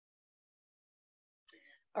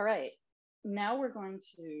All right, now we're going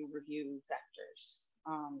to review vectors.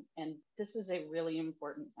 And this is a really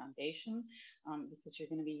important foundation because you're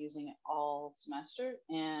going to be using it all semester,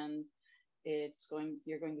 and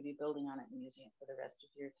you're going to be building on it and using it for the rest of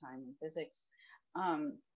your time in physics.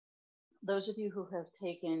 Those of you who have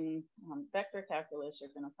taken vector calculus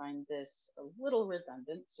are going to find this a little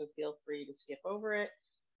redundant, so feel free to skip over it.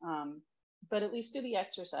 But at least do the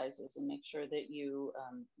exercises and make sure that you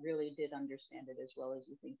really did understand it as well as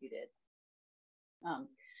you think you did.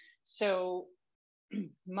 So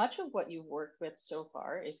much of what you've worked with so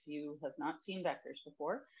far, if you have not seen vectors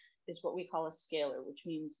before, is what we call a scalar, which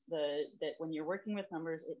means that when you're working with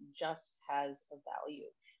numbers, it just has a value.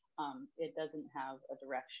 It doesn't have a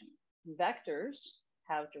direction. Vectors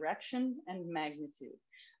have direction and magnitude.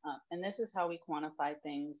 And this is how we quantify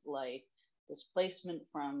things like displacement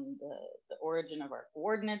from the origin of our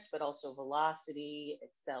coordinates, but also velocity,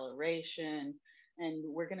 acceleration. And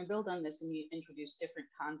we're going to build on this and introduce different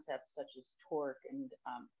concepts such as torque and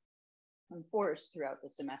force throughout the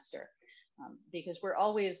semester. Because we're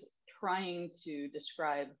always trying to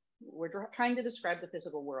describe the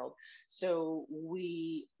physical world. So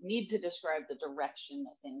we need to describe the direction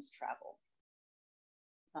that things travel.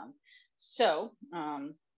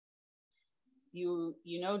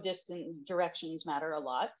 You know distant directions matter a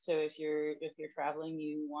lot. So if you're traveling,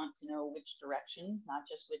 you want to know which direction, not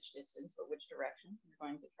just which distance, but which direction you're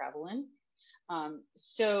going to travel in.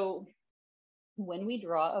 So when we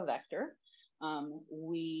draw a vector,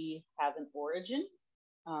 we have an origin,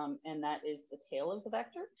 and that is the tail of the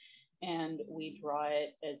vector. And we draw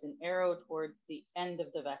it as an arrow towards the end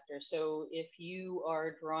of the vector. So if you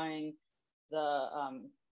are drawing the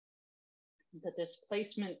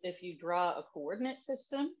displacement, if you draw a coordinate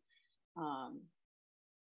system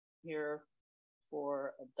here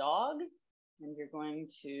for a dog, and you're going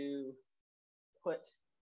to put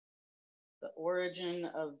the origin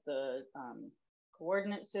of the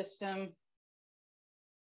coordinate system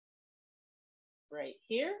right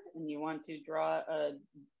here, and you want to draw a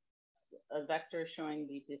vector showing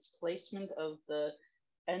the displacement of the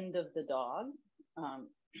end of the dog,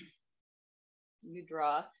 you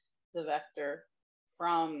draw the vector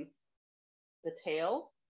from the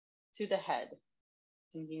tail to the head,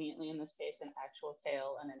 conveniently in this case, an actual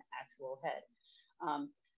tail and an actual head.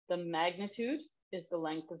 The magnitude is the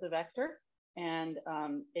length of the vector, and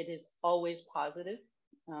it is always positive,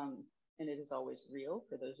 and it is always real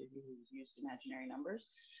for those of you who've used imaginary numbers.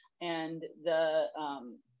 And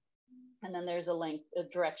then there's a length, a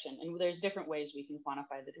direction, and there's different ways we can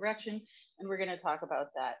quantify the direction, and we're going to talk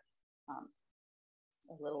about that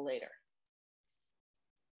a little later.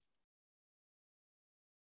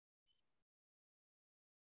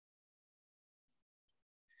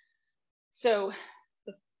 So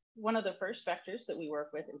one of the first vectors that we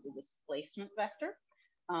work with is a displacement vector.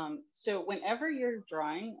 So whenever you're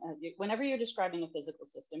describing a physical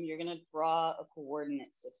system, you're going to draw a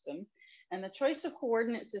coordinate system. And the choice of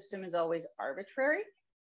coordinate system is always arbitrary,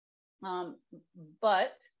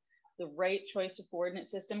 but the right choice of coordinate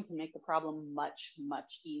system can make the problem much,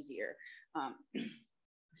 much easier.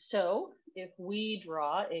 So if we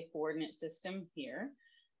draw a coordinate system here,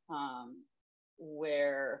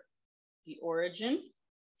 where the origin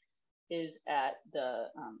is at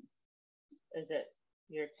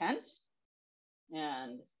your tent,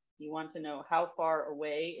 and you want to know how far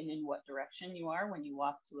away and in what direction you are when you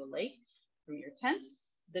walk to a lake from your tent,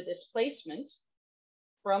 the displacement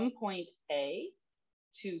from point A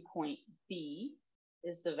to point B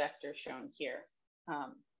is the vector shown here.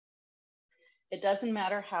 It doesn't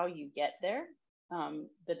matter how you get there.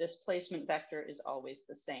 The displacement vector is always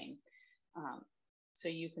the same. So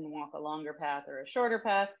you can walk a longer path or a shorter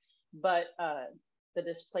path, but the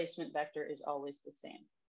displacement vector is always the same.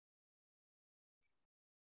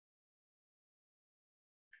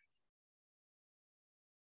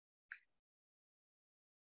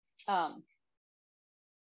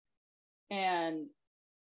 And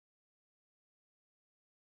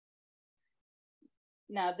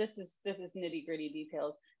now this is nitty-gritty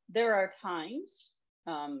details. There are times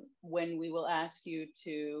when we will ask you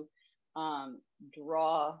to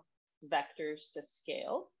draw vectors to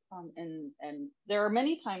scale. And there are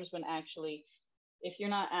many times when actually, if you're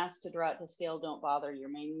not asked to draw it to scale, don't bother. Your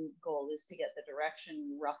main goal is to get the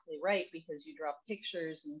direction roughly right, because you draw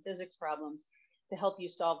pictures and physics problems to help you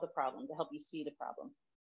solve the problem, to help you see the problem.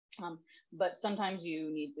 But sometimes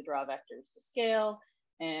you need to draw vectors to scale,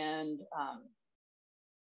 and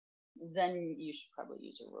then you should probably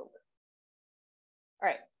use a ruler. All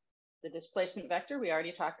right, the displacement vector, we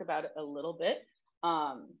already talked about it a little bit.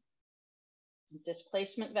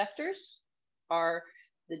 Displacement vectors are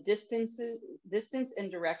the distance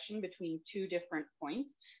and direction between two different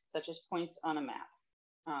points, such as points on a map.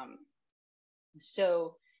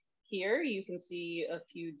 So here you can see a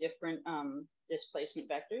few different displacement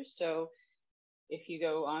vectors. So if you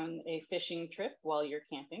go on a fishing trip while you're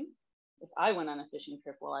camping, if I went on a fishing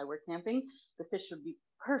trip while I were camping, the fish would be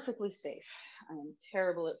perfectly safe. I'm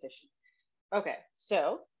terrible at fishing. Okay,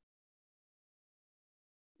 so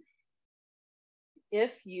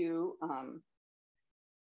if you,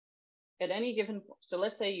 at any given, so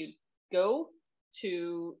let's say you go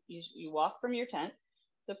to, you walk from your tent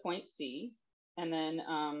to point C, and then,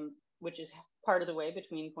 which is part of the way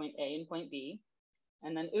between point A and point B.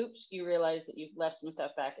 And then, oops, you realize that you've left some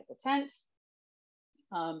stuff back at the tent.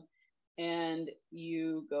 And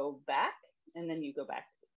you go back, and then you go back.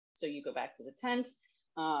 So you go back to the tent.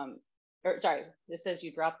 Or sorry, this says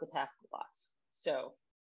you drop the tackle box. So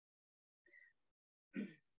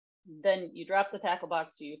then you drop the tackle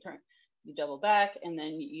box, so you double back, and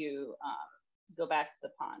then you go back to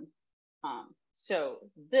the pond.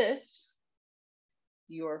 So this,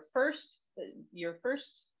 your first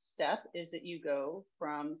step is that you go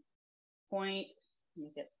from point, let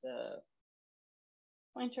me get the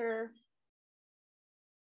pointer.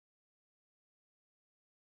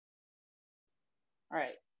 All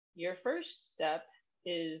right, your first step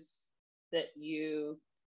is that you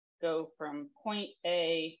go from point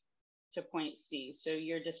A to point C. So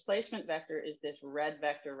your displacement vector is this red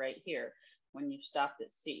vector right here when you stopped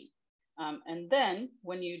at C. And then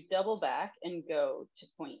when you double back and go to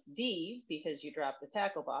point D, because you dropped the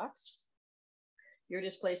tackle box, your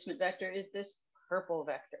displacement vector is this purple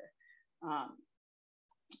vector.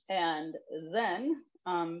 And then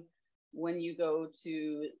when you go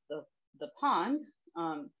to the pond,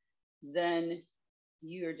 then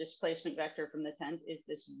your displacement vector from the tent is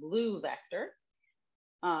this blue vector.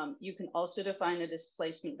 You can also define a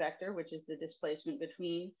displacement vector, which is the displacement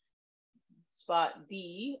between spot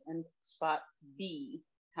D and spot B,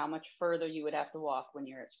 how much further you would have to walk when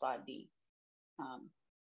you're at spot D.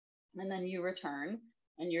 And then you return,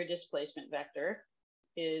 and your displacement vector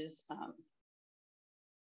is going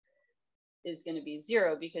to be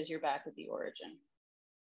 0 because you're back at the origin.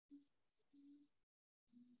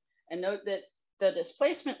 And note that the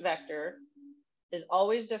displacement vector is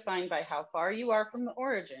always defined by how far you are from the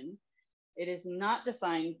origin. It is not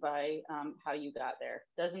defined by how you got there.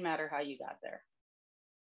 Doesn't matter how you got there.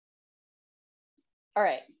 All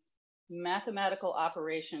right, mathematical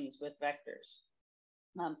operations with vectors.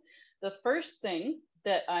 The first thing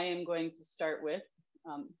that I am going to start with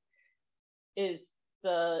is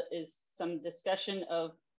some discussion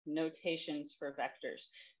of notations for vectors.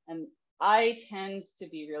 And I tend to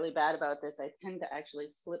be really bad about this. I tend to actually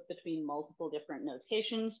slip between multiple different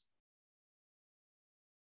notations.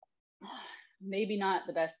 Maybe not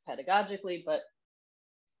the best pedagogically, but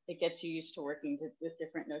it gets you used to working with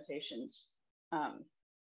different notations.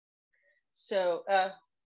 So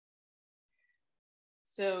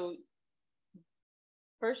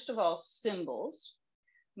first of all, symbols.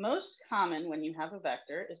 Most common when you have a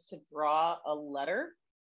vector is to draw a letter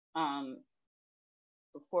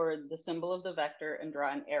for the symbol of the vector and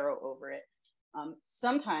draw an arrow over it.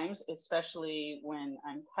 Sometimes, especially when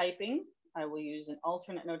I'm typing, I will use an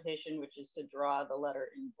alternate notation, which is to draw the letter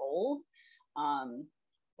in bold.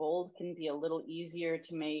 Bold can be a little easier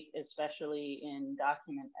to make, especially in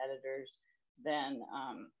document editors, than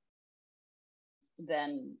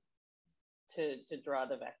to draw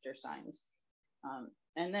the vector signs.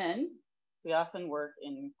 And then we often work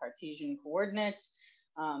in Cartesian coordinates.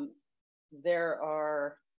 There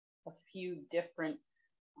are a few different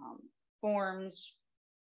forms.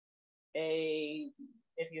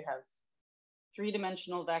 If you have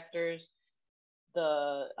three-dimensional vectors,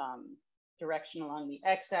 the direction along the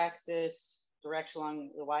x-axis, direction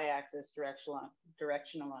along the y-axis,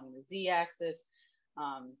 direction along the z-axis.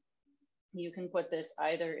 You can put this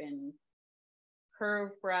either in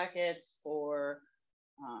curved brackets or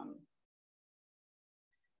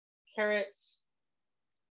carets.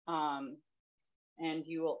 And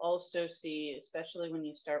you will also see, especially when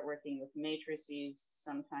you start working with matrices,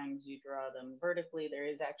 sometimes you draw them vertically. There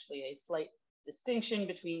is actually a slight distinction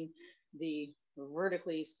between the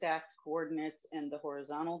vertically stacked coordinates and the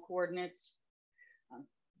horizontal coordinates.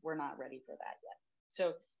 We're not ready for that yet.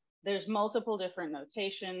 So there's multiple different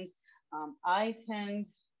notations. I tend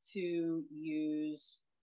to use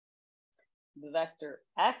the vector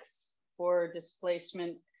X for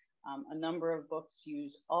displacement. A number of books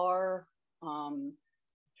use R.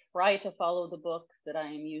 Try to follow the book that I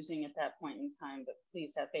am using at that point in time, but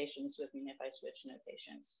please have patience with me if I switch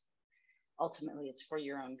notations. ultimately it's for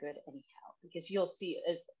your own good anyhow, because you'll see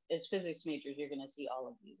as physics majors, you're going to see all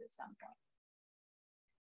of these at some point.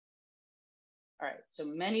 All right, so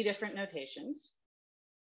many different notations.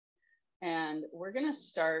 And we're going to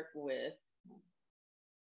start with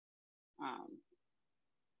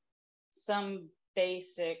some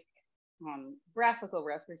basic graphical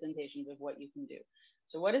representations of what you can do.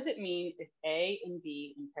 So what does it mean if A and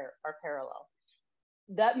B are parallel?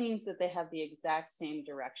 That means that they have the exact same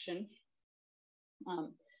direction.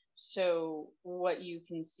 So what you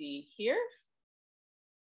can see here,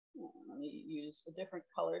 let me use a different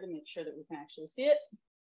color to make sure that we can actually see it.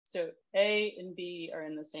 So A and B are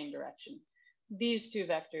in the same direction. These two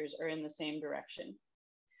vectors are in the same direction.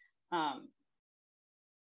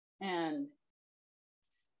 And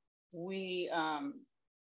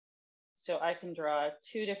so I can draw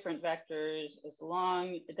two different vectors as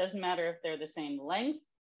long, it doesn't matter if they're the same length,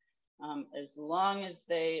 as long as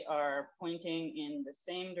they are pointing in the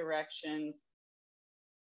same direction,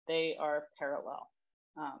 they are parallel.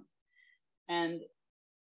 And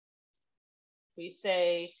we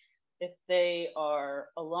say if they are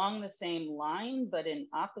along the same line, but in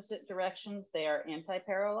opposite directions, they are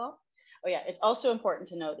anti-parallel. Oh yeah, it's also important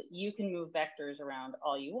to know that you can move vectors around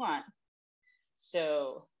all you want.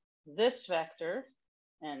 So this vector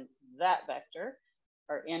and that vector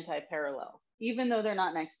are anti-parallel, even though they're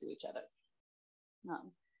not next to each other.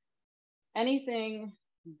 Anything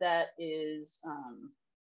that is,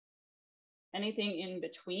 anything in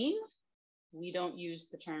between, we don't use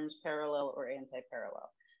the terms parallel or anti-parallel.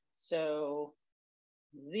 So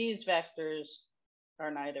these vectors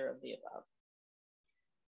are neither of the above.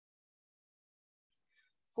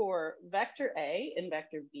 For vector A and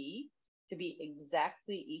vector B to be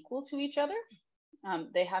exactly equal to each other,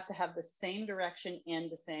 they have to have the same direction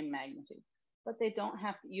and the same magnitude, but they don't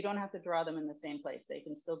have to, you don't have to draw them in the same place. They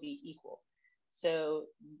can still be equal. So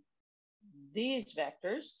these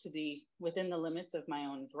vectors, to be within the limits of my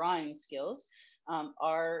own drawing skills,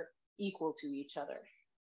 are equal to each other.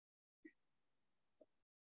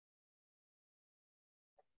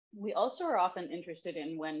 We also are often interested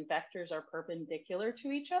in when vectors are perpendicular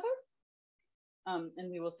to each other.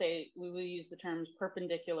 And we will use the terms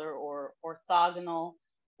perpendicular or orthogonal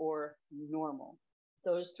or normal.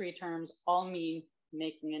 Those three terms all mean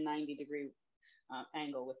making a 90-degree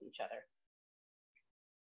angle with each other.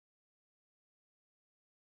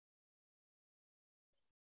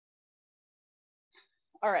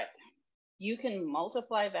 All right, you can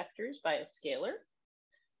multiply vectors by a scalar.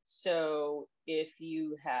 So if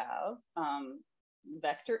you have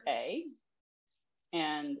vector A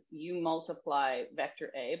and you multiply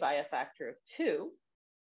vector A by a factor of 2,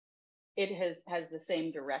 it has the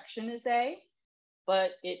same direction as A,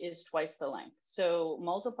 but it is twice the length. So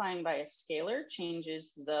multiplying by a scalar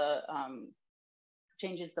changes the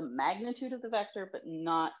magnitude of the vector, but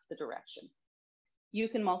not the direction. You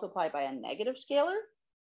can multiply by a negative scalar,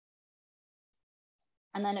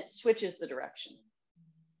 and then it switches the direction.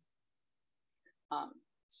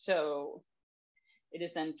 So it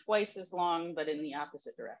is then twice as long, but in the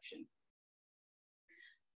opposite direction.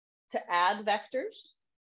 To add vectors,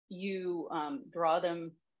 you draw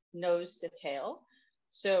them nose to tail.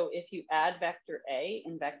 So if you add vector A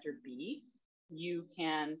and vector B, you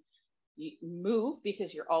can move,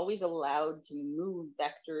 because you're always allowed to move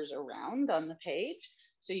vectors around on the page.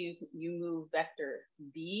 So you move vector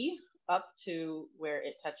B up to where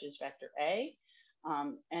it touches vector A.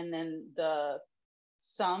 And then the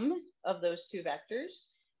sum of those two vectors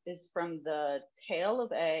is from the tail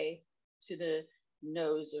of A to the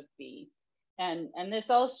nose of B. And this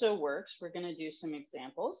also works. We're going to do some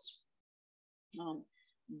examples.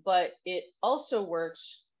 But it also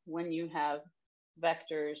works when you have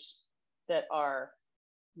vectors that are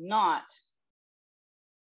not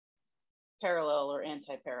parallel or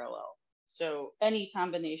anti-parallel. So any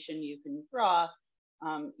combination you can draw,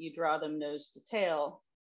 you draw them nose to tail,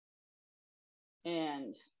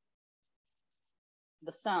 and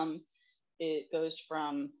the sum, it goes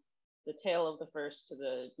from the tail of the first to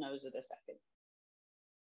the nose of the second.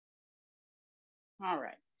 All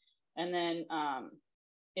right, and then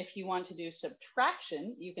if you want to do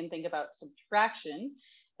subtraction, you can think about subtraction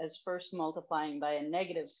as first multiplying by a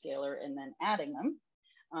negative scalar and then adding them.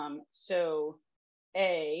 So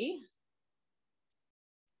A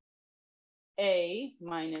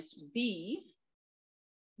minus B,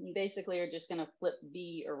 you basically are just going to flip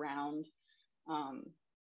B around.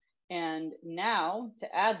 And now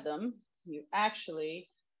to add them, you actually,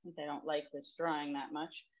 I think I don't like this drawing that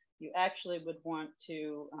much, you actually would want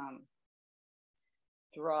to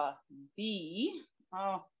draw B.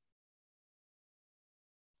 Oh,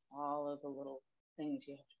 all of the little things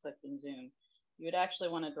you have to click and zoom. You would actually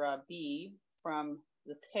want to draw B from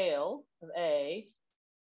the tail of A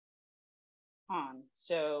on.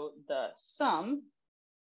 So the sum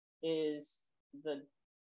is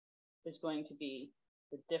going to be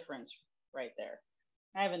the difference right there.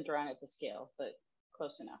 I haven't drawn it to scale, but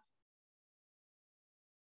close enough.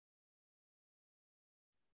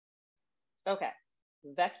 Okay,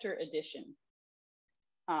 vector addition.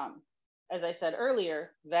 As I said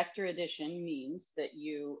earlier, vector addition means that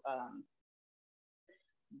you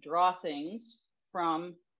draw things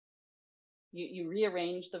from, you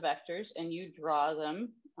rearrange the vectors and you draw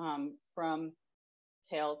them from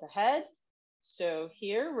tail to head. So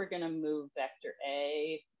here we're going to move vector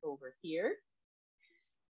A over here.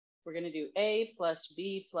 We're going to do A plus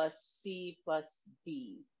B plus C plus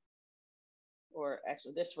D. Or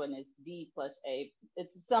actually, this one is D plus A.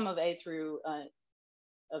 It's the sum of A through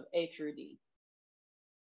D.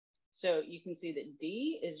 So you can see that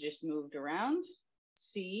D is just moved around.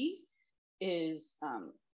 C is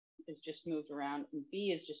just moved around, and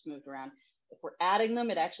B is just moved around. If we're adding them,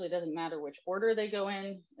 it actually doesn't matter which order they go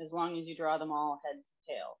in, as long as you draw them all head to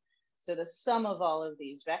tail. So the sum of all of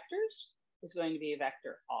these vectors is going to be a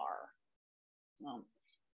vector R.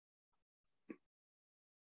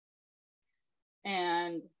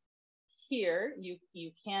 And here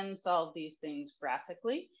you can solve these things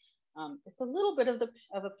graphically. It's a little bit of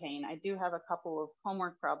a pain. I do have a couple of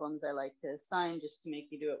homework problems I like to assign just to make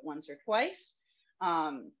you do it once or twice.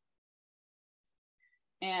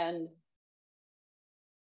 And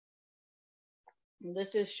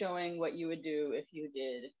this is showing what you would do if you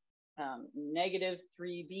did negative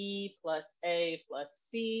 3b plus a plus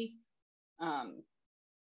c.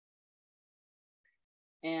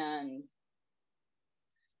 And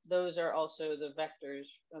those are also the vectors.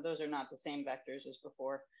 Those are not the same vectors as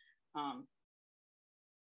before.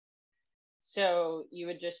 So you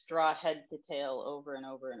would just draw head to tail over and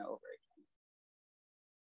over and over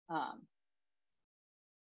again.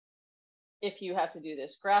 If you have to do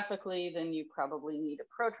this graphically, then you probably need a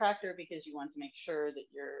protractor because you want to make sure that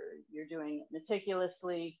you're doing it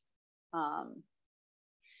meticulously.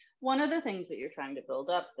 One of the things that you're trying to build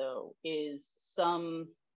up, though, is some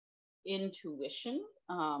intuition.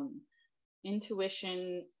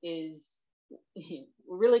 Intuition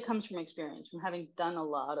really comes from experience, from having done a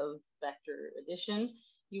lot of vector addition.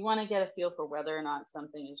 You want to get a feel for whether or not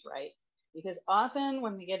something is right, because often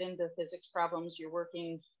when we get into physics problems, you're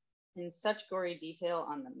working in such gory detail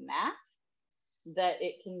on the math that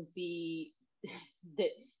it can be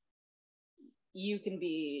that you can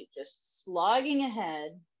be just slogging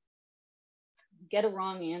ahead, get a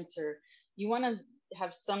wrong answer. You want to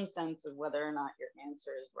have some sense of whether or not your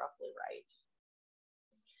answer is roughly right.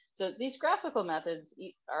 So these graphical methods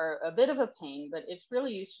are a bit of a pain, but it's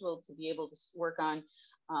really useful to be able to work on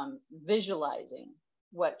visualizing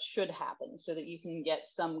what should happen so that you can get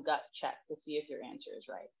some gut check to see if your answer is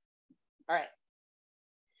right. All right,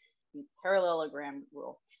 the parallelogram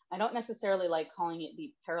rule. I don't necessarily like calling it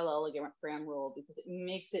the parallelogram rule because it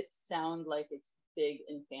makes it sound like it's big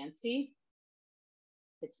and fancy.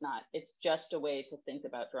 It's not. It's just a way to think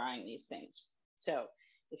about drawing these things. So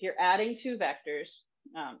if you're adding two vectors,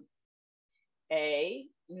 A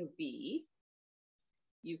and B,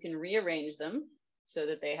 you can rearrange them so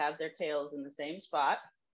that they have their tails in the same spot.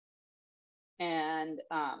 And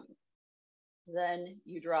then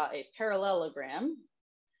you draw a parallelogram.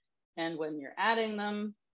 And when you're adding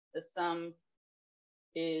them, the sum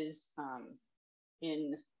is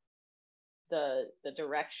in the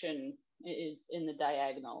direction, is in the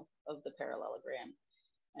diagonal of the parallelogram.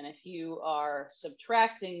 And if you are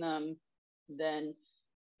subtracting them, then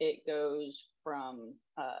it goes from,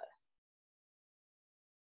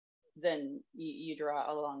 then you draw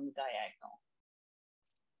along the diagonal.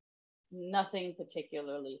 Nothing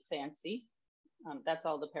particularly fancy. That's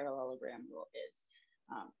all the parallelogram rule is.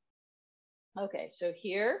 Okay, so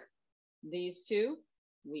here, these two,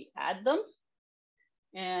 we add them,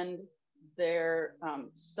 and their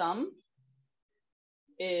sum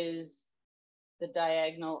is the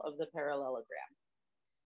diagonal of the parallelogram.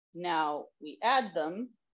 Now we add them,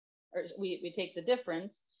 or we take the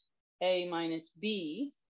difference, A minus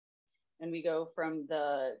B, and we go from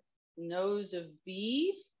the nose of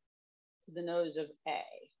B to the nose of A.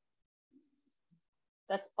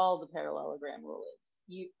 That's all the parallelogram rule is.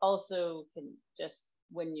 You also can just,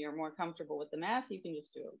 when you're more comfortable with the math, you can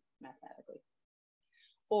just do it mathematically.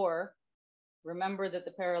 Or remember that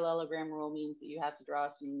the parallelogram rule means that you have to draw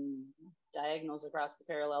some diagonals across the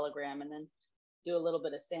parallelogram and then do a little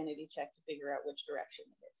bit of sanity check to figure out which direction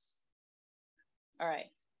it is. All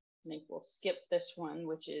right, I think we'll skip this one,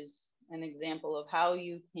 which is an example of how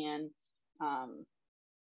you can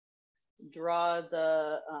draw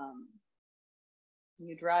the,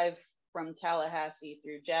 you drive from Tallahassee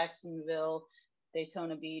through Jacksonville,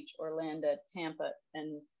 Daytona Beach, Orlando, Tampa,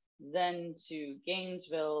 and then to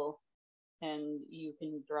Gainesville, and you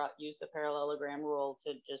can use the parallelogram rule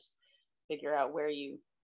to just figure out where you,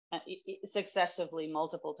 successively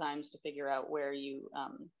multiple times to figure out where you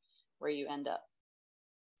end up.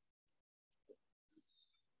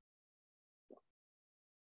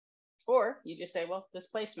 Or you just say, well,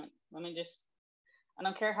 displacement. Let me just, I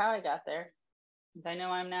don't care how I got there. If I know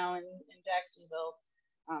I'm now in Jacksonville,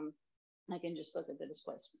 I can just look at the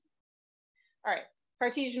displacement. All right,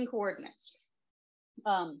 Cartesian coordinates.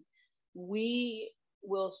 We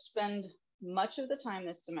will spend much of the time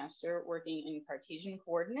this semester working in Cartesian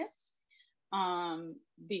coordinates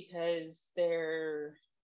because they're,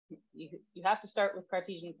 you have to start with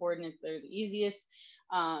Cartesian coordinates. They're the easiest.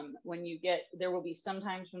 When you get, there will be some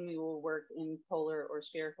times when we will work in polar or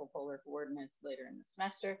spherical polar coordinates later in the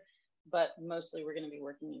semester, but mostly we're going to be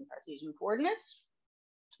working in Cartesian coordinates.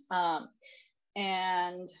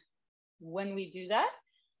 And when we do that,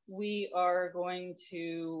 we are going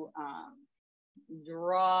to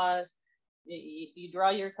you draw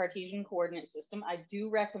your Cartesian coordinate system. I do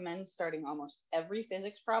recommend starting almost every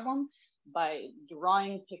physics problem by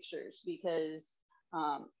drawing pictures, because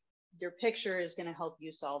your picture is going to help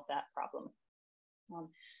you solve that problem.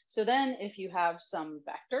 So then if you have some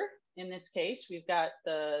vector, in this case, we've got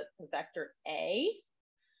the vector A.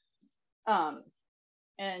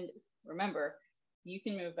 And remember, you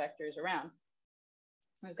can move vectors around.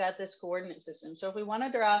 We've got this coordinate system. So if we want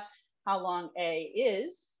to draw how long A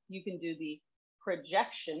is, you can do the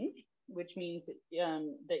projection, which means that,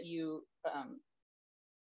 that you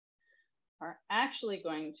are actually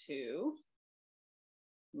going to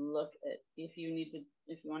look at, if you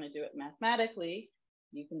want to do it mathematically,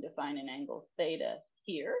 you can define an angle theta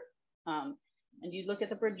here. And you look at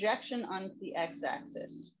the projection on the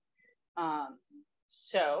x-axis.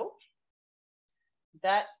 So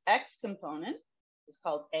that x component is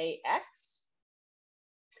called AX.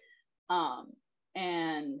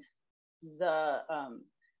 And the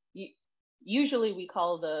usually we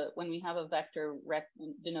call when we have a vector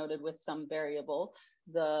denoted with some variable,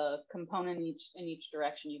 the component in each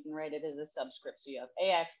direction, you can write it as a subscript. So you have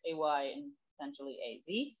AX, AY, and potentially AZ.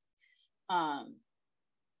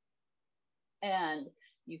 And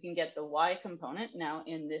you can get the Y component. Now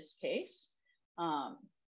in this case,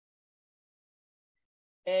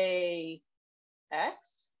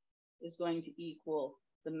 AX is going to equal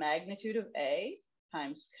the magnitude of A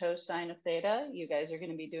times cosine of theta. You guys are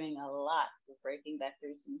going to be doing a lot of breaking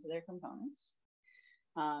vectors into their components.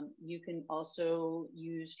 You can also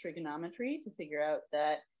use trigonometry to figure out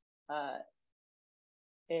that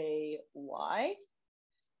AY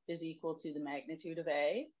is equal to the magnitude of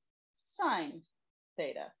A sine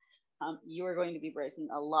theta. You are going to be breaking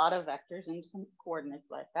a lot of vectors into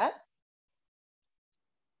coordinates like that.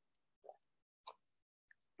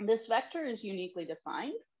 This vector is uniquely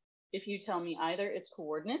defined if you tell me either its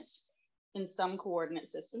coordinates in some coordinate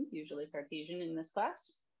system, usually Cartesian in this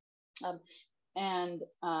class,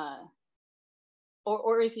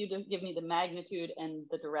 or if you give me the magnitude and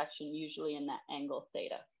the direction, usually in that angle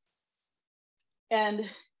theta. And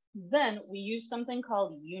then we use something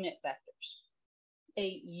called unit vectors.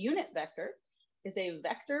 A unit vector is a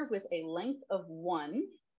vector with a length of 1.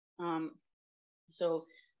 So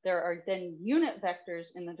there are then unit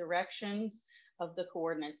vectors in the directions of the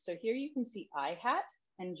coordinates. So here you can see I hat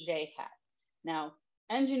and J hat. Now,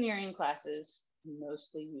 engineering classes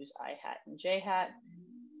mostly use I hat and J hat.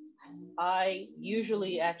 I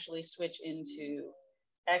usually actually switch into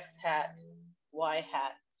X hat, Y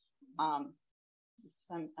hat,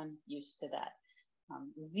 because I'm used to that.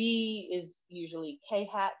 Z is usually K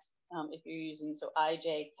hat. If you're using, so I,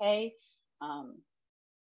 J, K,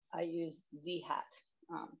 I use Z hat.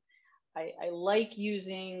 I like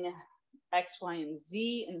using X, Y, and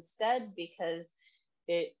Z instead because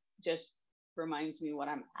it just reminds me what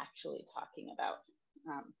I'm actually talking about.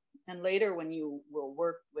 And later when you will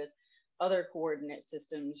work with other coordinate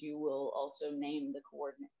systems, you will also name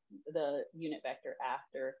the unit vector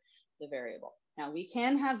after the variable. Now we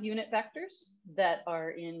can have unit vectors that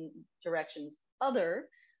are in directions other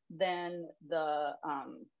than the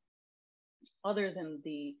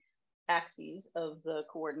axes of the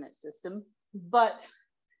coordinate system, but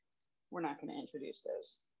we're not going to introduce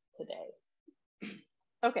those today.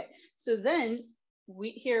 Okay, so then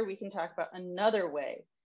here we can talk about another way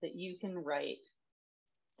that you can write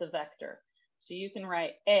the vector. So you can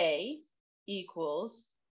write A equals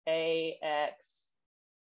AX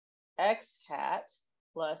X hat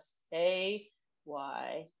plus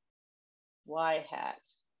AY Y hat.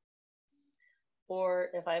 Or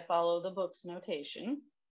if I follow the book's notation,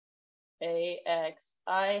 AX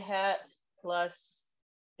I hat plus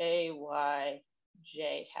AY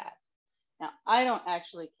J hat. Now, I don't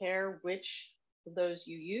actually care which of those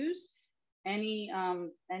you use, any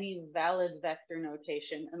valid vector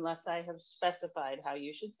notation, unless I have specified how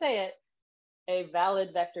you should say it, a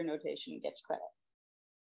valid vector notation gets credit.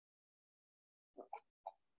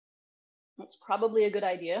 It's probably a good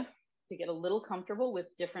idea to get a little comfortable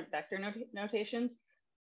with different vector notations,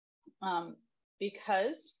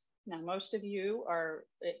 because now most of you are,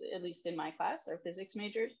 at least in my class, are physics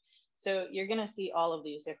majors. So you're going to see all of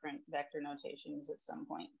these different vector notations at some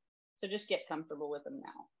point. So just get comfortable with them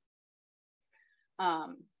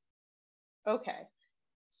now. Okay,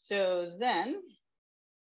 so then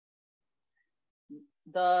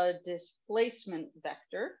the displacement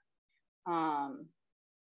vector.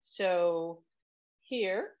 So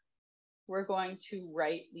here we're going to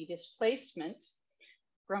write the displacement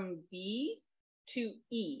from B to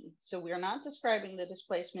E. So we're not describing the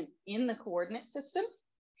displacement in the coordinate system,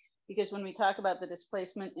 because when we talk about the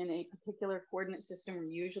displacement in a particular coordinate system, we're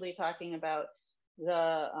usually talking about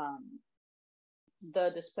the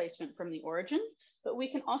displacement from the origin, but we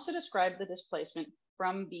can also describe the displacement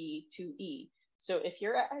from B to E. So if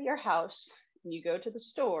you're at your house and you go to the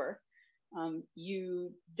store,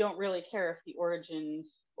 you don't really care if the origin,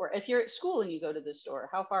 or if you're at school and you go to the store,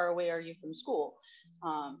 how far away are you from school?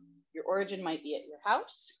 Your origin might be at your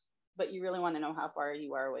house, but you really want to know how far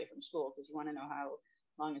you are away from school, because you want to know how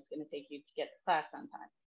long it's going to take you to get to class on time.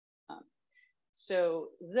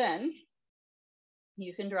 So then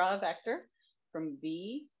you can draw a vector from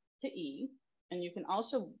B to E, and you can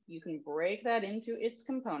break that into its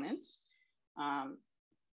components.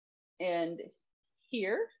 And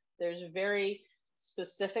here, there's very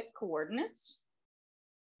specific coordinates.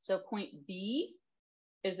 So point B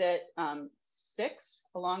is at 6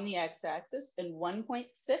 along the x-axis and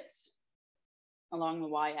 1.6 along the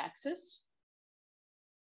y-axis.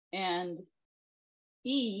 And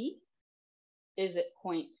E is at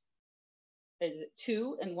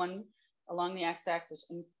 2 and 1 along the x-axis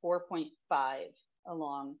and 4.5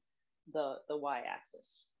 along the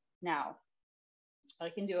y-axis. Now, I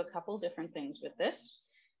can do a couple different things with this.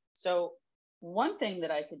 So one thing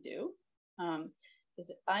that I could do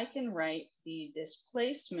is I can write the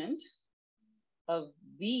displacement of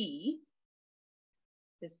B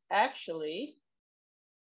is actually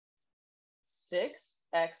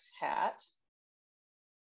 6x hat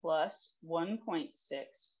plus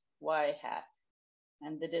 1.6 y hat.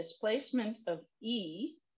 And the displacement of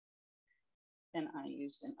E, and I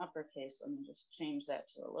used an uppercase, let me just change that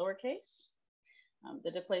to a lowercase.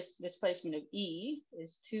 The displacement of E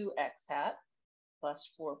is 2x hat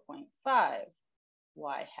plus 4.5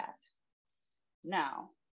 y hat.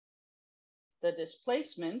 Now, the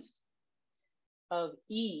displacement of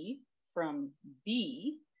E from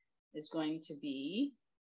B is going to be,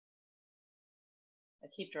 I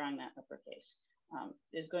keep drawing that uppercase,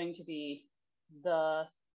 is going to be the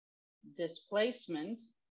displacement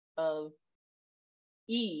of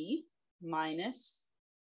E minus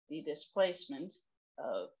the displacement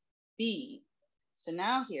of B. So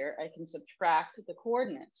now here I can subtract the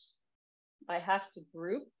coordinates. I have to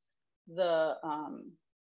group the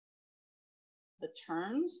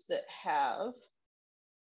terms that have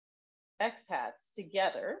x hats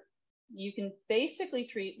together. You can basically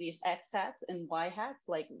treat these x hats and y hats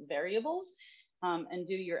like variables, and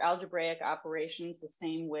do your algebraic operations the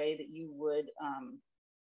same way that you would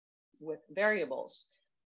with variables.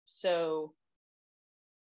 So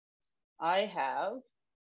I have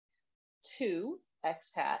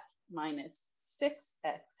 2x hat minus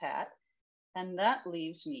 6x hat, and that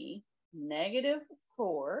leaves me negative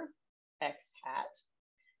 4x hat.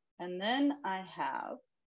 And then I have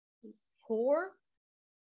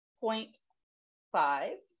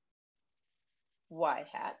 4.5 y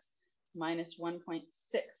hat minus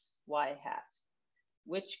 1.6 y hat,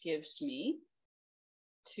 which gives me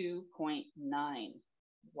 2.9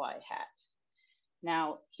 y hat.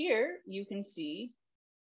 Now here you can see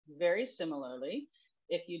very similarly,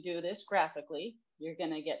 if you do this graphically, you're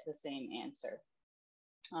going to get the same answer.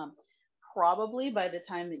 Probably by the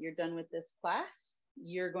time that you're done with this class,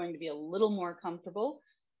 you're going to be a little more comfortable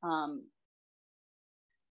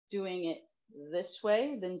doing it this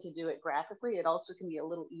way than to do it graphically. It also can be a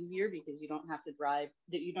little easier because you don't have to draw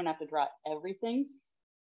everything.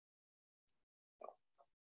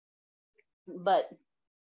 But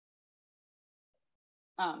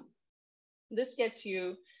this gets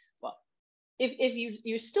you, well, if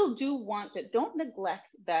you still do want to, don't neglect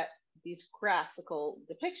that these graphical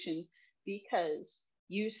depictions, because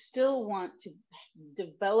you still want to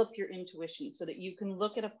develop your intuition so that you can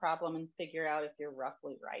look at a problem and figure out if you're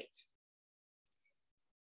roughly right.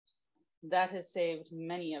 That has saved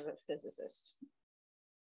many of a physicist.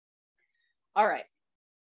 All right.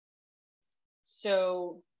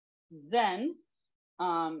 So then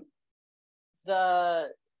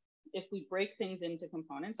if we break things into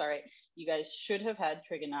components, all right, you guys should have had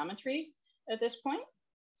trigonometry at this point.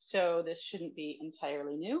 So this shouldn't be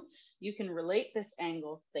entirely new. You can relate this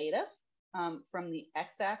angle theta from the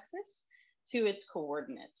x-axis to its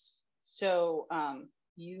coordinates. So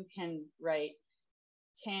you can write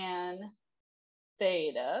tan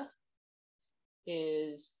theta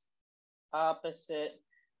is opposite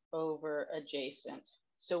over adjacent.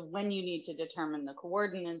 So when you need to determine the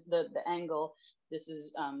coordinate, the angle, this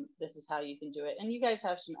is how you can do it. And you guys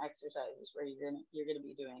have some exercises where you're gonna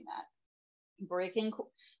be doing that. Breaking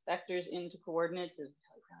vectors into coordinates is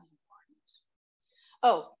really important.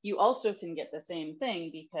 Oh, you also can get the same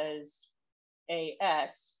thing because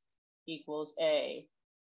ax equals a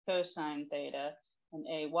cosine theta and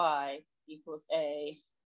ay equals a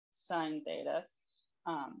sine theta.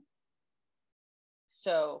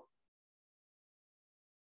 So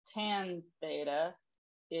tan theta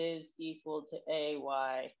is equal to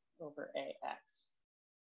ay over ax.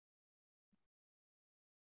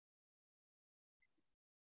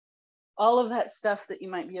 All of that stuff that you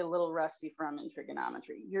might be a little rusty from in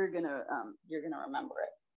trigonometry, you're gonna remember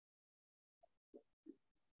it.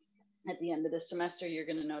 At the end of the semester, you're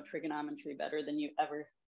gonna know trigonometry better than you ever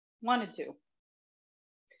wanted to.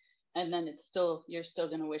 And then you're still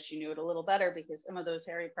gonna wish you knew it a little better, because some of those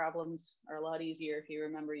hairy problems are a lot easier if you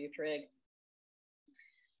remember your trig.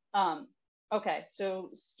 Okay,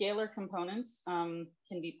 so scalar components can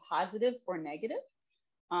be positive or negative.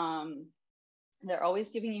 They're always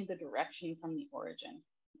giving you the direction from the origin.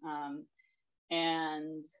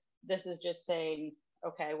 And this is just saying,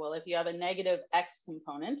 okay, well, if you have a negative x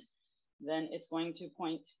component, then it's going to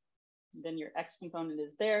point, then your x component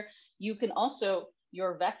is there. You can also,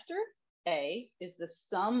 your vector A is the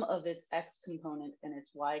sum of its x component and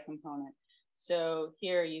its y component. So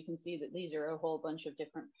here you can see that these are a whole bunch of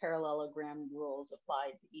different parallelogram rules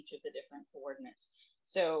applied to each of the different coordinates.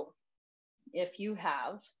 So if you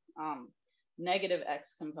have negative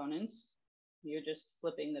x components, you're just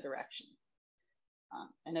flipping the direction.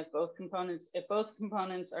 And if both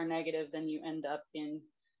components are negative, then you end up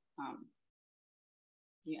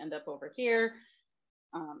over here.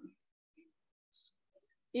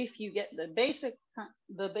 If you get the basic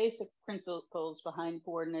principles behind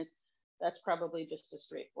coordinates, that's probably just a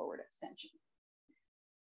straightforward extension.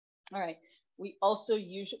 All right, we also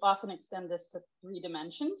often extend this to 3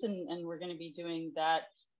 dimensions, and we're going to be doing that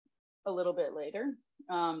a little bit later.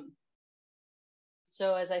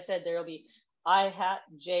 So as I said, there will be I hat,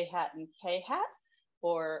 J hat, and K hat,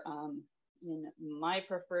 or in my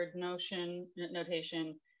preferred notation,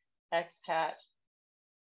 X hat,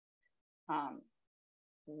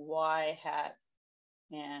 Y hat,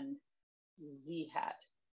 and Z hat.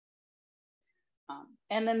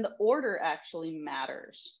 And then the order actually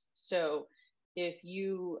matters. So if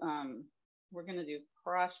you, we're going to do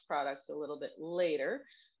cross products a little bit later,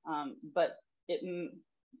 but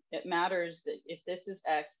it matters that if this is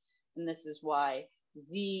X and this is Y,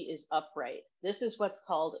 Z is upright. This is what's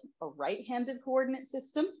called a right-handed coordinate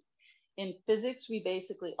system. In physics, we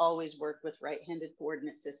basically always work with right-handed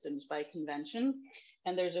coordinate systems by convention.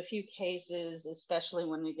 And there's a few cases, especially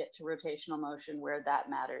when we get to rotational motion, where that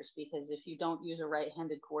matters, because if you don't use a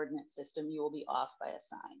right-handed coordinate system, you will be off by a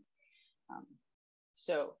sign.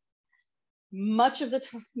 So much of the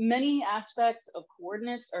time, many aspects of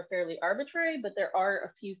coordinates are fairly arbitrary, but there are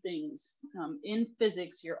a few things. In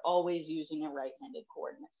physics, you're always using a right-handed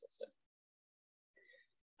coordinate system.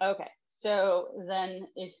 Okay, so then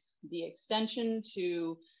if the extension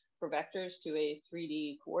for vectors to a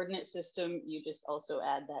 3D coordinate system, you just also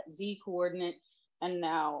add that Z coordinate, and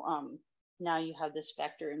now you have this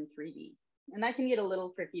vector in 3D. And that can get a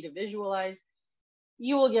little tricky to visualize.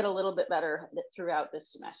 You will get a little bit better throughout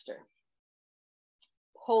this semester.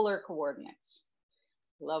 Polar coordinates.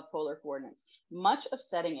 Love polar coordinates. Much of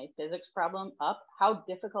setting a physics problem up, how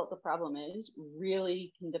difficult the problem is,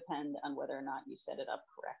 really can depend on whether or not you set it up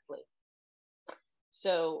correctly.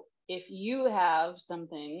 So if you have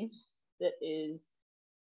something that is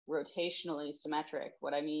rotationally symmetric,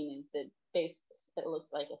 what I mean is that it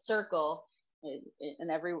looks like a circle in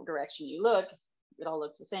every direction you look, it all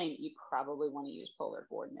looks the same, you probably want to use polar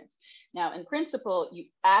coordinates. Now, in principle, you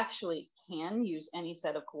actually can use any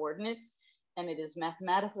set of coordinates, and it is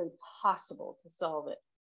mathematically possible to solve it.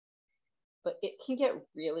 But it can get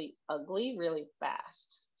really ugly really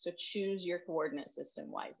fast. So choose your coordinate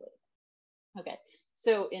system wisely. Okay,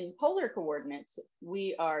 so in polar coordinates,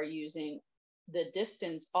 we are using the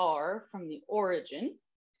distance r from the origin.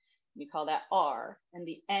 We call that r, and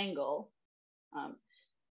the angle.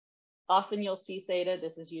 Often you'll see theta.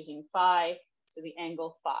 This is using phi, so the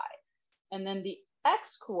angle phi. And then the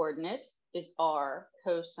x coordinate is r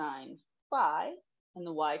cosine phi, and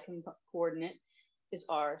the y coordinate is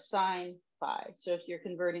r sine phi. So if you're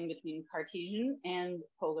converting between Cartesian and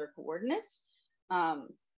polar coordinates,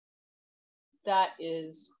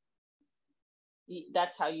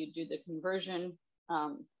 that's how you do the conversion.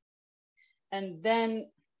 And then,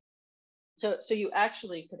 so you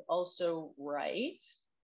actually could also write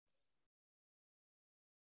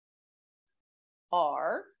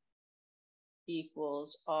r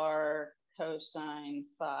equals r cosine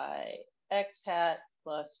phi x hat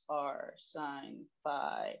plus r sine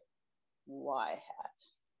phi y hat.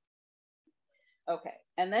 Okay,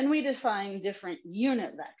 and then we define different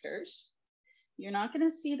unit vectors. You're not going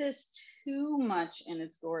to see this too much in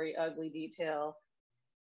its gory, ugly detail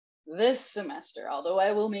this semester, although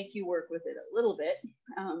I will make you work with it a little bit.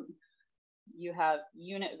 You have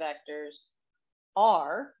unit vectors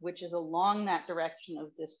r, which is along that direction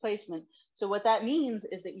of displacement. So what that means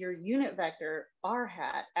is that your unit vector r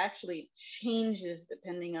hat actually changes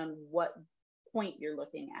depending on what point you're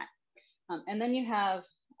looking at. And then you have,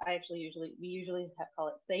 we usually call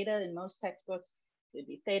it theta in most textbooks. It'd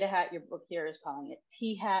be theta hat. Your book here is calling it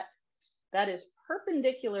t hat. That is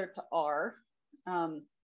perpendicular to r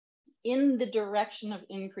in the direction of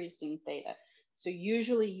increasing theta. So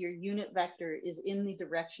usually your unit vector is in the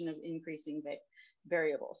direction of increasing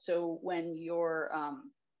variable. So when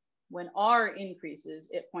when r increases,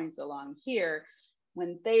 it points along here.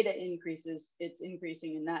 When theta increases, it's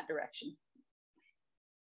increasing in that direction.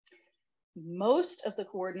 Most of the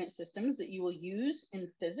coordinate systems that you will use in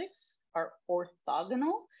physics are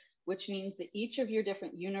orthogonal, which means that each of your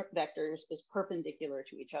different unit vectors is perpendicular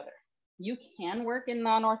to each other. You can work in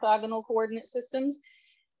non-orthogonal coordinate systems.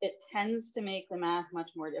 It tends to make the math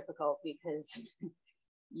much more difficult because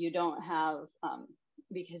you don't have,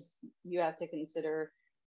 because you have to consider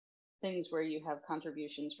things where you have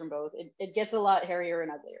contributions from both. It gets a lot hairier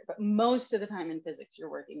and uglier, but most of the time in physics, you're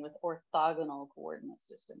working with orthogonal coordinate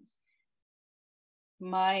systems.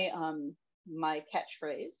 My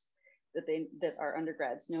catchphrase that our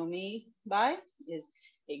undergrads know me by is,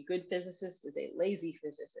 a good physicist is a lazy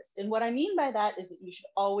physicist. And what I mean by that is that you should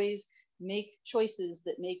always make choices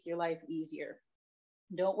that make your life easier.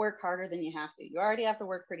 Don't work harder than you have to. You already have to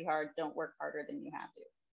work pretty hard. Don't work harder than you have to.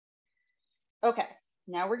 Okay,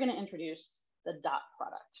 now we're going to introduce the dot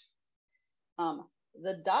product.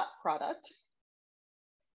 The dot product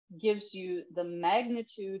gives you the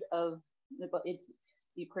magnitude of, it's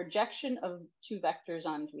the projection of two vectors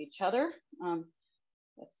onto each other.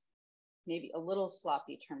 That's maybe a little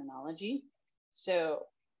sloppy terminology. So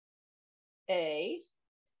A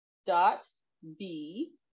dot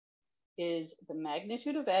B is the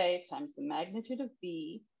magnitude of A times the magnitude of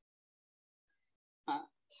B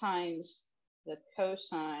times the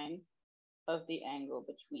cosine of the angle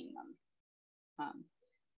between them.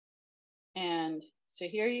 And so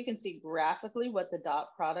here you can see graphically what the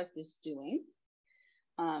dot product is doing.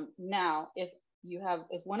 Now, if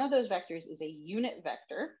one of those vectors is a unit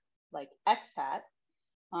vector, like x hat,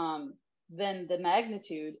 then the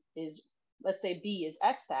magnitude is, let's say B is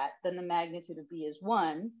x hat, then the magnitude of B is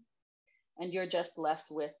 1, and you're just left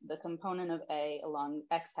with the component of A along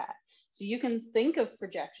x hat. So you can think of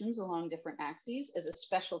projections along different axes as a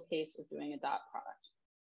special case of doing a dot product.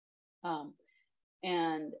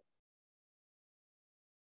 And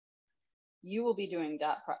you will be doing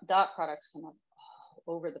dot products come up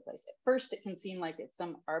all over the place. At first, it can seem like it's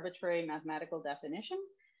some arbitrary mathematical definition.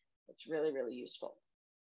 It's really, really useful.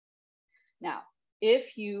 Now,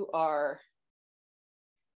 if you have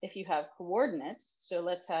coordinates, so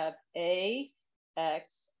let's have A,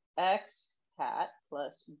 X, X hat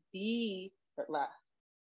plus B,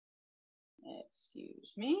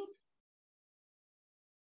 excuse me.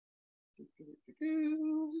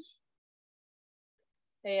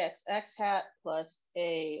 AX, X hat plus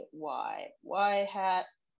AY, Y hat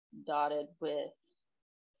dotted with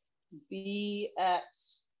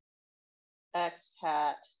BX, X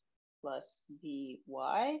hat plus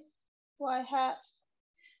BY, Y hat.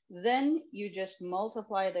 Then you just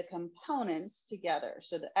multiply the components together.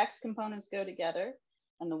 So the X components go together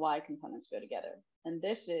and the y components go together. And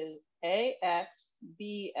this is ax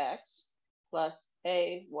bx plus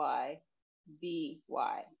ay by.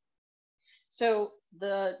 So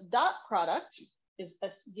the dot product is a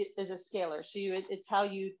scalar. So it's how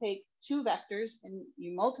you take two vectors and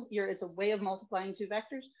you multiply. It's a way of multiplying two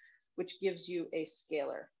vectors, which gives you a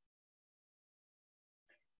scalar.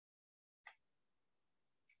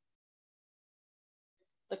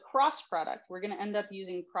 The cross product, we're going to end up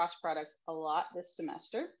using cross products a lot this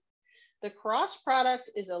semester. The cross product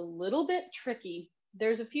is a little bit tricky.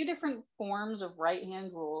 There's a few different forms of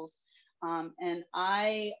right-hand rules, and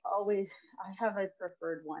I have a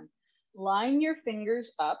preferred one. Line your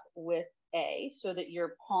fingers up with A so that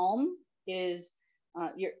your palm is,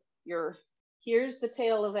 here's the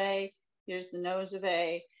tail of A, here's the nose of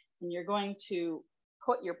A, and you're going to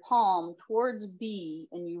put your palm towards B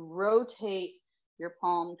and you rotate your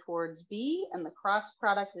palm towards B, and the cross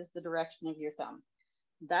product is the direction of your thumb.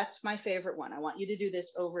 That's my favorite one. I want you to do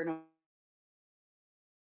this over and over.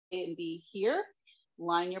 A and B here.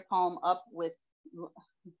 Line your palm up with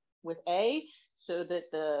A so that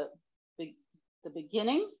the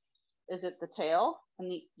beginning is at the tail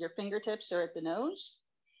and your fingertips are at the nose.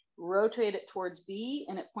 Rotate it towards B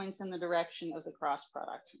and it points in the direction of the cross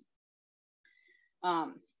product.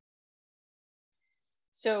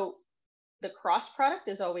 So the cross product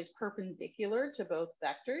is always perpendicular to both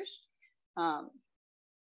vectors.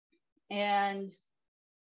 And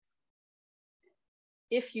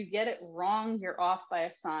if you get it wrong, you're off by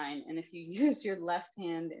a sign. And if you use your left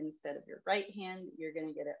hand instead of your right hand, you're going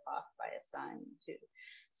to get it off by a sign too.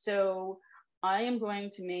 So I am going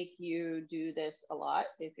to make you do this a lot.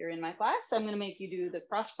 If you're in my class, I'm going to make you do the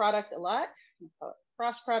cross product a lot,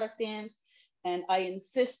 cross product dance. And I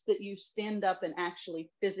insist that you stand up and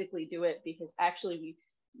actually physically do it, because actually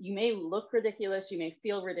you may look ridiculous, you may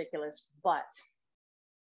feel ridiculous, but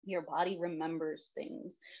your body remembers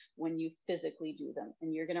things when you physically do them,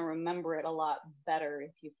 and you're going to remember it a lot better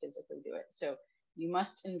if you physically do it. So you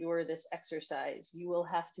must endure this exercise. You will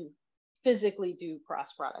have to physically do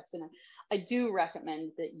cross products. And I do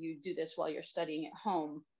recommend that you do this while you're studying at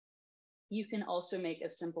home. You can also make a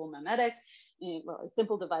simple memetic, a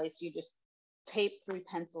simple device. You just tape 3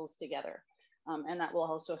 pencils together. And that will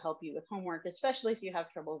also help you with homework, especially if you have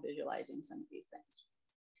trouble visualizing some of these things.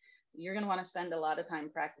 You're going to want to spend a lot of time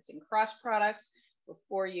practicing cross products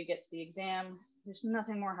before you get to the exam. There's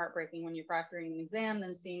nothing more heartbreaking when you're proctoring an exam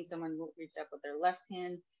than seeing someone reach up with their left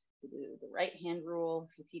hand to do the right hand rule.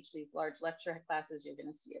 If you teach these large lecture classes, you're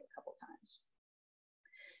going to see it a couple times.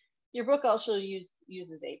 Your book also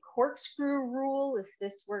uses a corkscrew rule if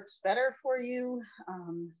this works better for you.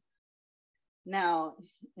 Now,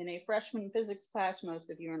 in a freshman physics class, most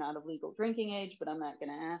of you are not of legal drinking age, but I'm not going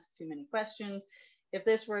to ask too many questions. If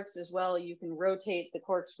this works as well, you can rotate the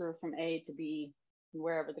corkscrew from A to B.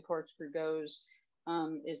 Wherever the corkscrew goes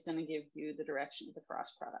is going to give you the direction of the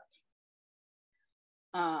cross product.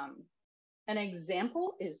 An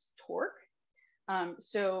example is torque.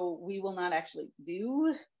 So we will not actually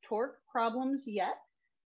do torque problems yet,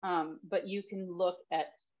 but you can look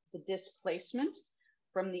at the displacement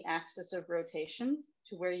from the axis of rotation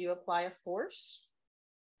to where you apply a force.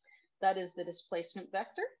 That is the displacement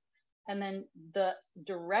vector. And then the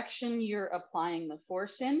direction you're applying the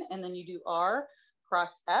force in, and then you do R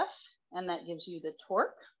cross F, and that gives you the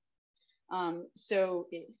torque.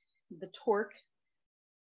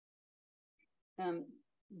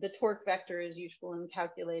 The torque vector is useful in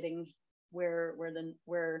calculating where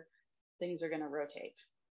things are going to rotate.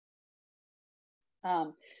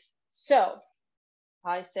 So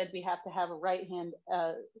I said we have to have a right-handed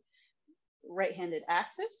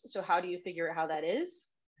axis. So how do you figure out how that is?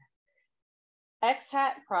 X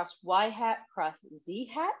hat cross Y hat cross Z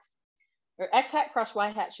hat, or X hat cross Y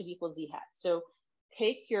hat should equal Z hat. So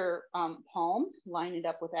take your palm, line it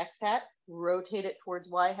up with X hat, rotate it towards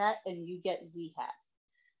Y hat, and you get Z hat.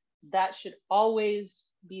 That should always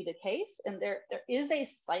be the case. And there is a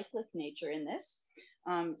cyclic nature in this.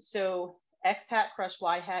 So X hat cross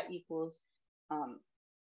Y hat equals,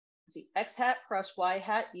 X hat cross Y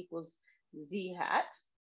hat equals Z hat.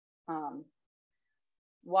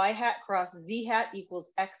 Y hat cross Z hat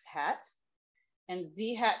equals X hat, and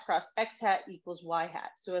Z hat cross X hat equals Y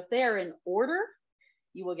hat. So if they are in order,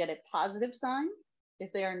 you will get a positive sign.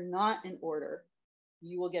 If they are not in order,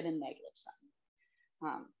 you will get a negative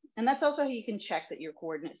sign. And that's also how you can check that your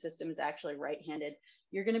coordinate system is actually right-handed.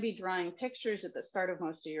 You're going to be drawing pictures at the start of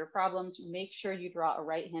most of your problems. Make sure you draw a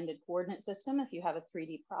right-handed coordinate system if you have a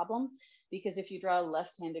 3D problem, because if you draw a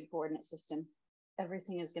left-handed coordinate system,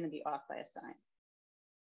 everything is going to be off by a sign.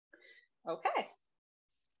 Okay.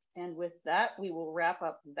 And with that, we will wrap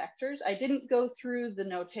up vectors. I didn't go through the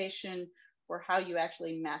notation for how you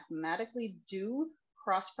actually mathematically do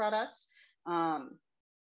cross products.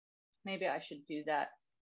 Maybe I should do that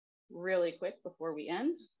really quick before we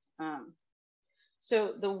end.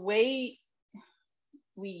 So the way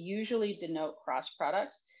we usually denote cross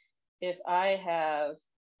products, if I have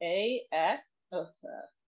AX,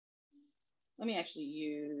 let me actually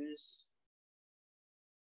use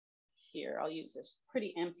here, I'll use this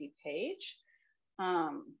pretty empty page.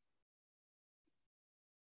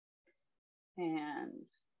 And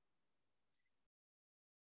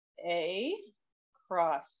A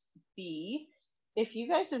cross B. If you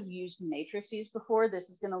guys have used matrices before, this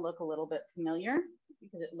is going to look a little bit familiar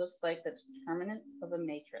because it looks like the determinant of a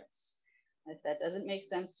matrix. If that doesn't make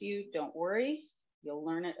sense to you, don't worry. You'll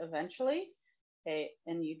learn it eventually.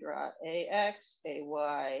 And you draw AX,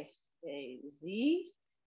 AY, AZ,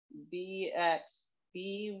 BX,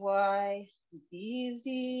 BY,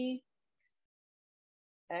 BZ,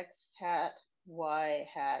 X hat, Y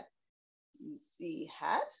hat, Z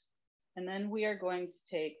hat. And then we are going to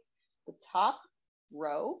take the top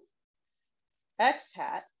row, X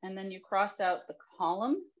hat, and then you cross out the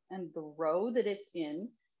column and the row that it's in,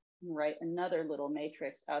 and write another little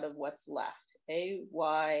matrix out of what's left. A,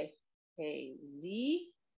 Y, A, Z,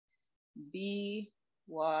 B,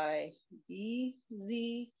 Y, B,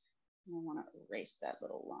 Z. I want to erase that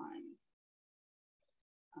little line.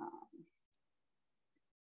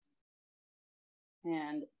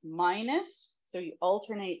 And minus, so you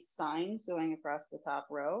alternate signs going across the top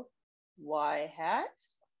row, Y hat.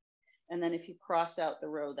 And then if you cross out the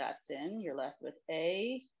row that's in, you're left with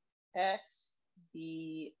A, X,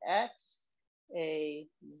 B, X, A,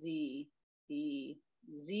 Z, B,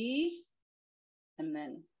 Z, and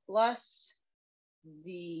then plus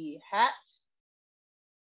Z hat.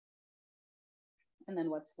 And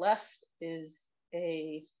then what's left is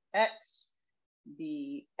A, X,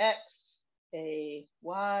 B, X, A,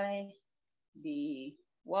 Y, B,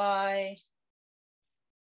 Y.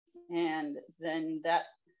 And then that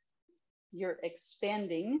you're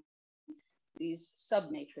expanding these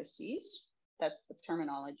submatrices. That's the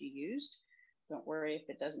terminology used. Don't worry if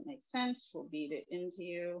it doesn't make sense. We'll beat it into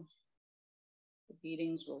you. The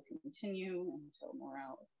beatings will continue until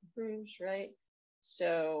morale improves, right?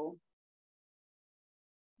 So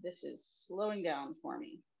this is slowing down for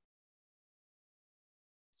me.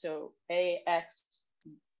 So AX,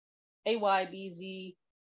 AYBZ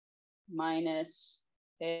minus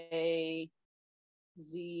AZBY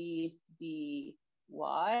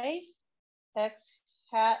X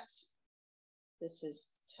hat. This is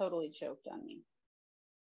totally choked on me.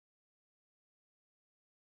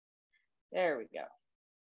 There we go.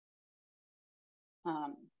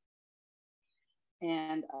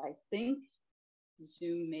 And I think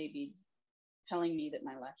Zoom may be telling me that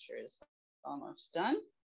my lecture is almost done.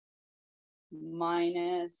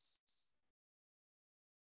 Minus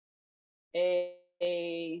A,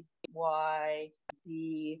 Y,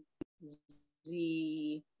 B,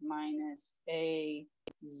 Z minus A,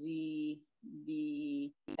 Z,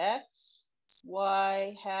 B, X,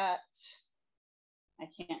 Y hat. I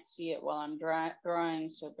can't see it while I'm drawing,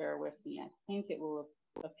 so bear with me. I think it will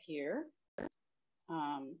appear.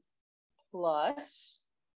 Plus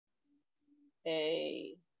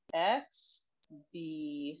A, X,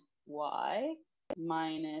 B, Y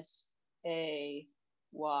minus A,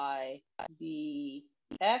 Y, B,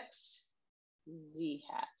 X, Z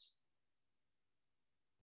hat.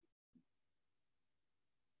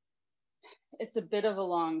 It's a bit of a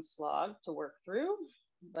long slog to work through,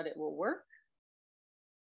 but it will work.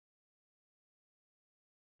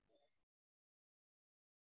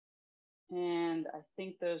 And I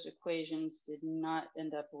think those equations did not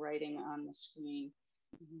end up writing on the screen.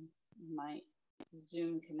 My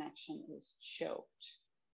Zoom connection is choked.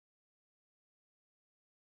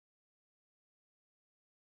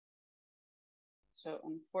 So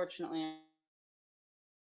unfortunately,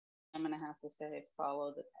 I'm going to have to say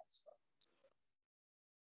follow the textbook.